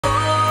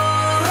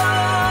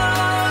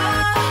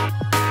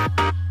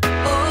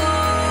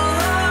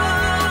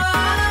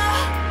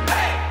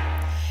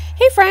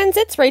friends,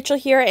 it's Rachel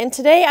here, and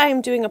today I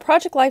am doing a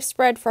Project Life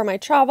spread for my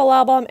travel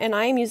album, and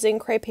I am using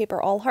Crepe Paper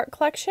All Heart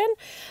collection.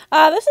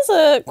 This is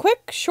a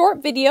quick,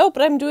 short video,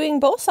 but I'm doing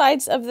both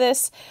sides of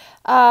this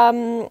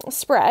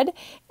spread,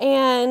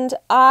 and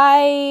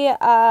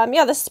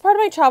this is part of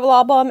my travel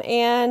album,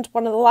 and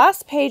one of the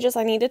last pages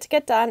I needed to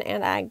get done,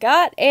 and I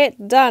got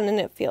it done, and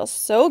it feels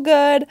so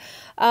good.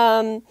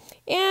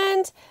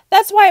 And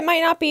that's why it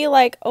might not be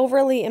like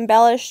overly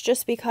embellished,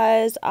 just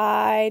because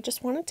I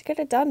just wanted to get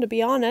it done, to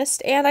be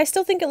honest. And I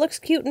still think it looks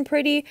cute and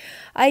pretty.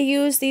 I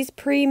use these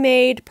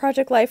pre-made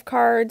Project Life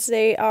cards.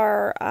 They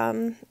are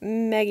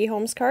Maggie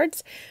Holmes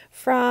cards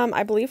from,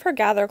 I believe, her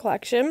Gather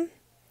collection,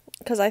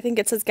 because I think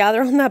it says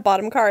Gather on that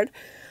bottom card.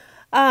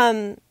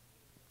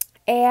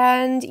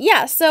 And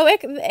yeah, so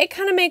it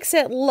kind of makes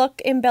it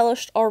look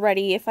embellished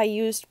already if I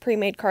used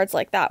pre-made cards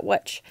like that,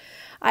 which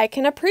I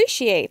can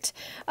appreciate.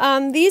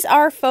 These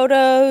are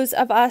photos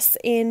of us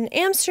in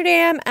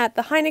Amsterdam at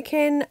the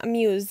Heineken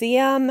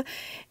Museum,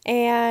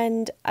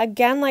 and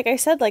again, like I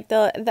said, like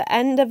the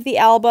end of the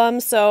album.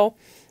 So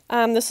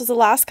this was the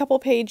last couple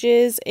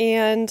pages,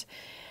 and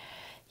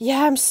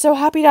yeah, I'm so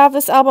happy to have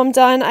this album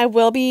done. I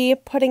will be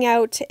putting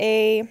out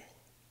a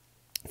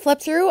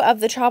flip through of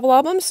the travel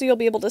album, so you'll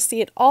be able to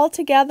see it all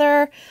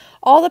together,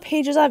 all the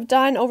pages I've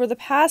done over the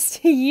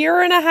past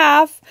year and a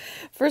half.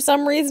 For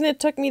some reason it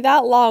took me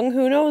that long,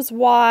 who knows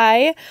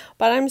why,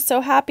 but I'm so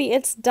happy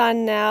it's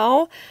done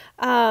now,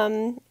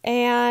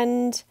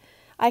 and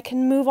I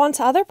can move on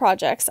to other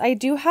projects. I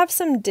do have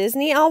some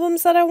Disney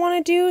albums that I want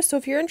to do, so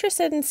if you're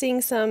interested in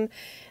seeing some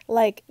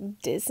like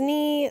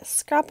Disney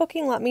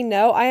scrapbooking, let me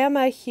know. I am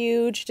a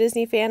huge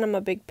Disney fan. I'm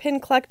a big pin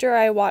collector.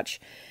 I watch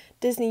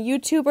Disney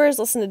YouTubers,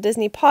 listen to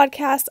Disney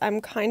podcasts. I'm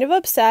kind of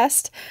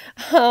obsessed.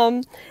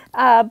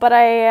 But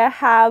I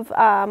have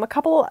a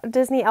couple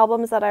Disney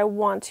albums that I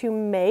want to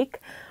make.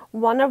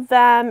 One of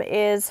them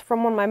is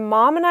from when my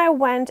mom and I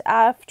went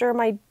after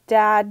my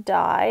dad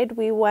died.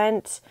 We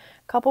went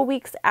a couple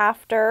weeks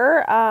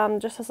after,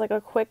 just as like a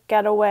quick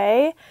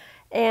getaway.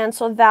 And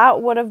so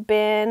that would have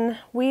been,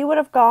 we would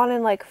have gone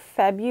in like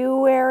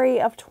February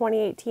of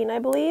 2018, I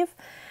believe.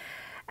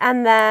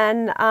 And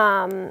then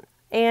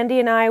Andy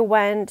and I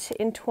went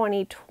in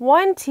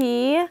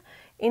 2020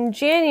 in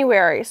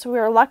January, so we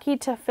were lucky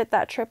to fit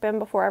that trip in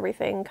before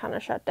everything kind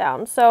of shut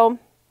down. So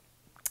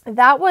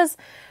that was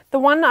the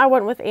one I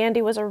went with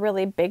Andy, was a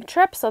really big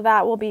trip, so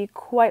that will be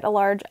quite a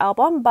large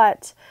album.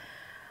 But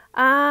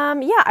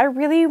yeah, I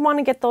really want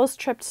to get those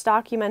trips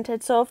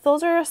documented. So if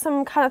those are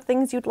some kind of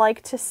things you'd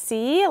like to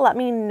see, let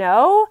me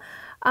know.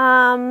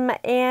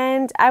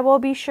 And I will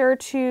be sure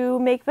to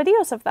make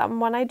videos of them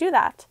when I do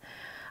that.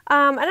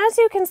 And as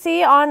you can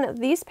see on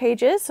these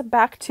pages,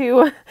 back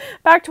to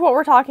what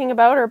we're talking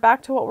about, or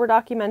back to what we're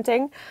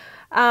documenting,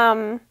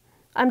 I'm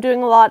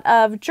doing a lot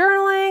of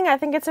journaling. I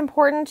think it's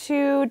important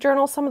to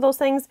journal some of those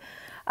things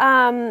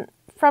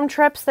from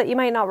trips that you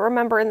might not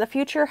remember in the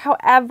future.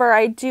 However,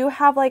 I do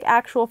have like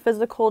actual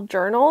physical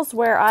journals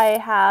where I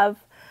have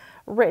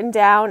written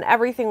down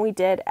everything we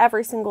did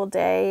every single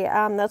day.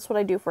 That's what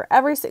I do for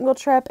every single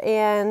trip,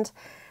 and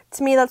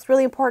to me, that's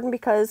really important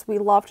because we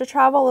love to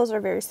travel. Those are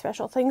very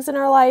special things in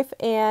our life,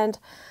 and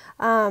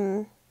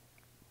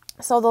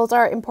so those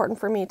are important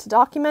for me to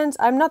document.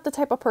 I'm not the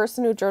type of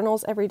person who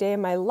journals every day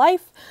in my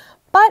life,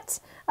 but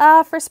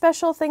for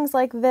special things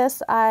like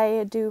this,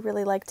 I do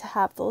really like to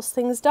have those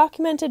things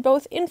documented,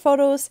 both in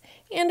photos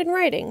and in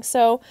writing.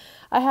 So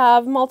I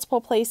have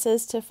multiple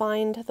places to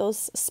find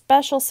those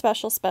special,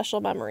 special,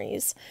 special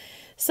memories.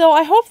 So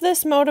I hope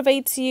this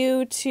motivates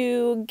you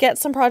to get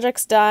some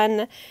projects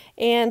done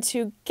and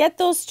to get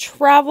those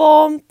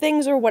travel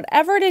things or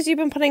whatever it is you've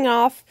been putting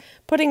off,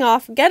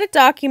 get it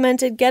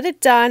documented, get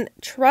it done.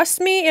 Trust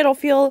me, it'll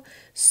feel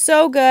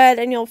so good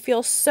and you'll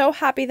feel so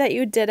happy that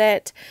you did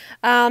it.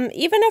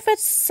 Even if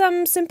it's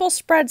some simple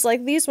spreads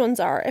like these ones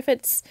are, if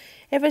it's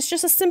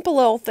just a simple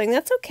little thing,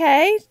 that's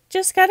okay.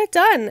 Just get it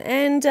done,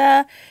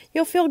 and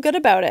you'll feel good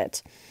about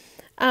it.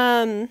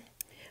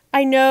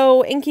 I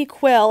know Inky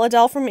Quill,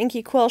 Adele from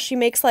Inky Quill, she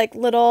makes like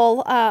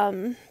little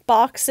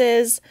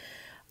boxes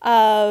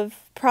of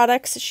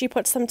products. She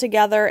puts them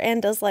together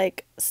and does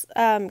like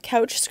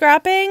couch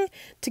scrapping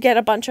to get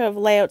a bunch of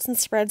layouts and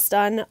spreads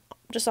done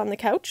just on the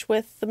couch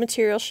with the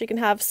materials she can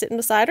have sitting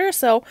beside her.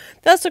 So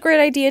that's a great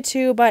idea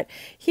too. But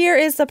here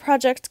is the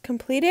project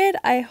completed.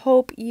 I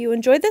hope you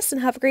enjoyed this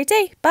and have a great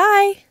day.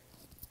 Bye!